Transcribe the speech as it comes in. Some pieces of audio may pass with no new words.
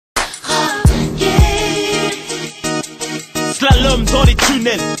hommes dans les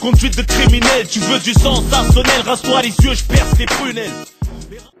tunnels, conduite de criminels. Tu veux du sensationnel, rase-toi les yeux, je perce tes prunelles.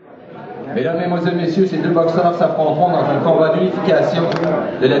 Mesdames, Mesdemoiselles, Messieurs, ces deux boxeurs s'affronteront dans un combat d'unification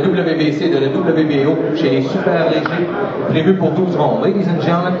de la WBC et de la WBO chez les super légers, prévu pour 12 rounds. Ladies and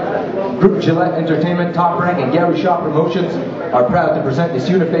gentlemen, Group Gillette Entertainment, Top Rank, and Gary Shaw Promotions are proud to present this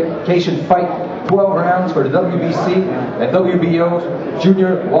unification fight, 12 rounds for the WBC and WBO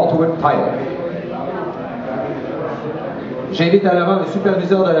Junior Welterweight title. J'invite à l'avant le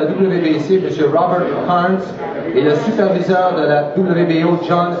superviseur de la WBC, M. Robert Carnes, et le superviseur de la WBO,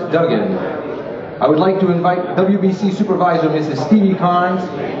 John Duggan. I would like to invite WBC Supervisor, Mrs. Stevie Carnes,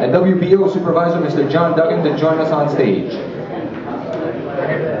 and WBO Supervisor, Mr. John Duggan, to join us on stage.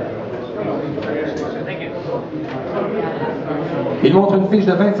 Il montre une fiche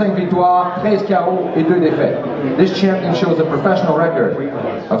de 25 victoires, 13 KO et 2 défaites. This champion shows a professional record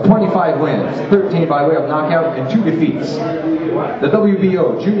of 25 wins, 13 by way of knockout and 2 defeats. The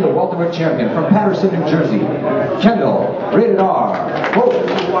WBO Junior Welterweight Champion from Paterson, New Jersey, Kendall, rated R, Holt.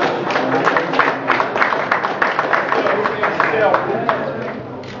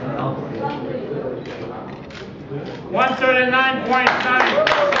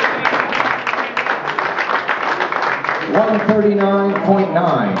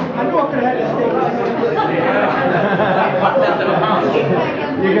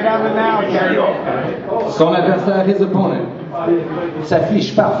 139.9. Son adversaire, his opponent, sa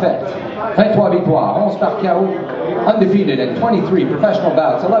fiche parfaite, 23 victoires, 11 par KO, undefeated in 23 professional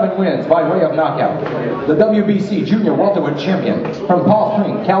bouts, 11 wins by way of knockout. The WBC Junior Welterweight Champion from Palm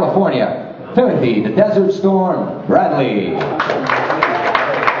Springs, California, Timothy, the Desert Storm, Bradley.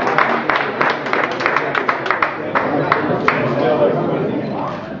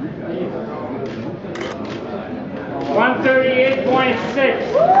 138.6.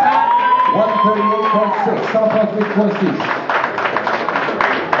 138.6.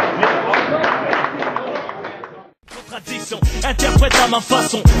 Tradition, interprète à ma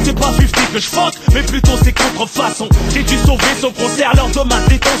façon. C'est pas 50 que je fuck, mais plutôt c'est contrefaçon. J'ai dû sauver son concert lors de ma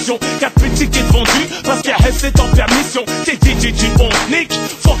détention. 4000 tickets vendus parce qu'elle restait en permission. T'es dit, on nique,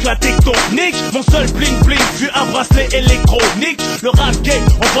 fuck la tectonique. Mon seul bling bling fut un bracelet électronique. Le rap game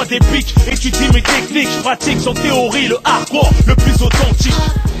envoie des pics, étudie mes techniques. Je pratique sans théorie le hardcore le plus authentique.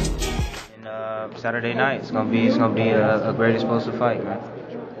 Saturday night, it's gonna be a great explosive fight, man.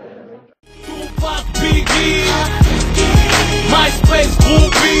 MySpace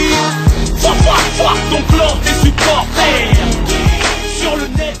groupie, fuck ton clan, tes supporters sur le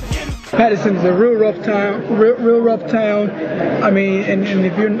net. Paterson is a real rough town. I mean, and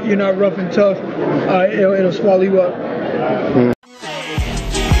if you're not rough and tough, it'll swallow you up.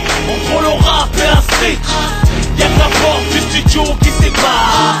 Entre le rap et un street, y'a que la porte du studio qui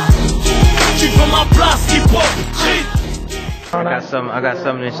sépare. Tu veux ma place, hip-hop, street. I got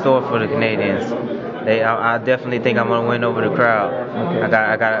something in store for the Canadians. I definitely think I'm gonna win over the crowd. Okay.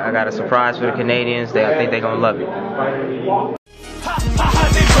 I got a surprise for the Canadians. I think they're gonna love it.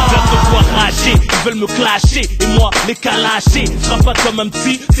 Ils veulent me clasher et moi les calacher. Sera pas comme un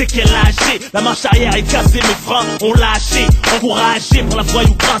petit, c'est qu'elle lâché. La marche arrière est cassée, mes freins ont lâché. Encouragé pour la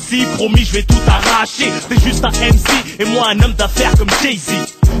voyou principe, promis je vais tout arracher. C'est juste un MC et moi un homme d'affaires comme Jay-Z.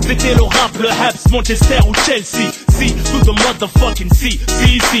 C'était le rap, le Habs, Manchester ou Chelsea. Si, to the motherfucking si,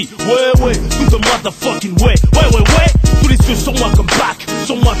 ouais, to the motherfucking way. Ouais, tous les yeux sur moi comme back,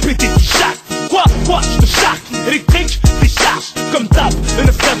 sur moi pété du chac. Quoi, je te charque, électrique, décharge, comme tap,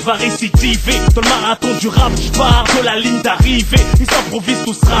 une frère va récidiver. Dans le marathon du rap, je pars de la ligne d'arrivée. Ils s'improvisent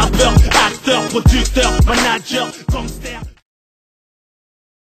tous rappeurs, acteurs, producteurs, managers, gangsters.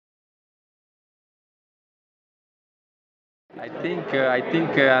 I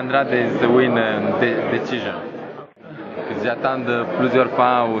think Andrade is the win decision. J'attends plusieurs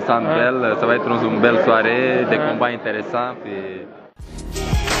fans au Centre Bell. Ça va être une belle soirée, des combats intéressants. Puis...